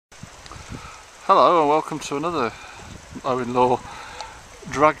Hello and welcome to another O-in-law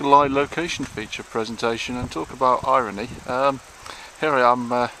drag-line location feature presentation and talk about irony. Here I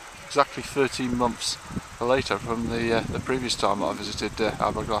am exactly 13 months later from the previous time that I visited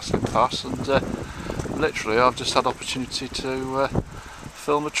Aberglaslyn Pass, and literally I've just had opportunity to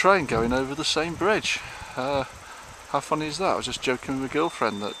film a train going over the same bridge. How funny is that? I was just joking with my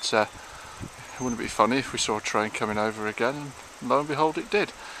girlfriend that it wouldn't be funny if we saw a train coming over again, and lo and behold it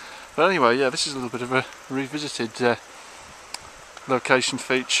did. But anyway, yeah, this is a little bit of a revisited location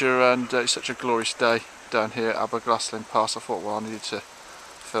feature, and it's such a glorious day down here at Aberglaslyn Pass. I thought, well, I needed to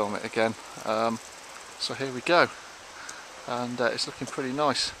film it again. So here we go, and it's looking pretty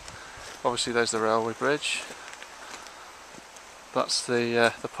nice. Obviously there's the railway bridge. That's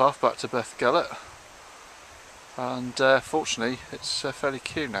the path back to Aberglaslyn, and fortunately it's fairly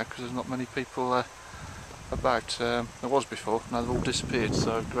cute now because there's not many people about. There was before, now they've all disappeared,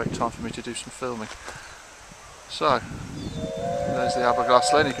 so great time for me to do some filming. So there's the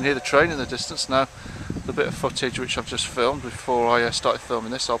Aberglaslyn. You can hear the train in the distance now. The bit of footage which I've just filmed before I started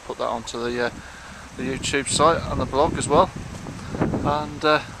filming this, I'll put that onto the YouTube site and the blog as well, and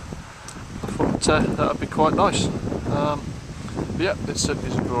I thought that would be quite nice. But yeah, it certainly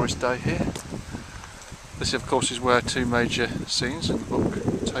is a glorious day here. This of course is where two major scenes in the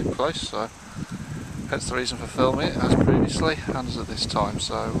book take place, so hence the reason for filming it, as previously and as at this time.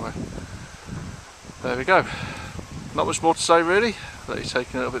 So there we go. Not much more to say really. Let you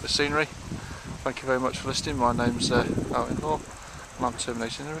take in a little bit of the scenery. Thank you very much for listening. My name's O-in-law and I'm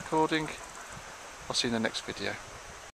terminating the recording. I'll see you in the next video.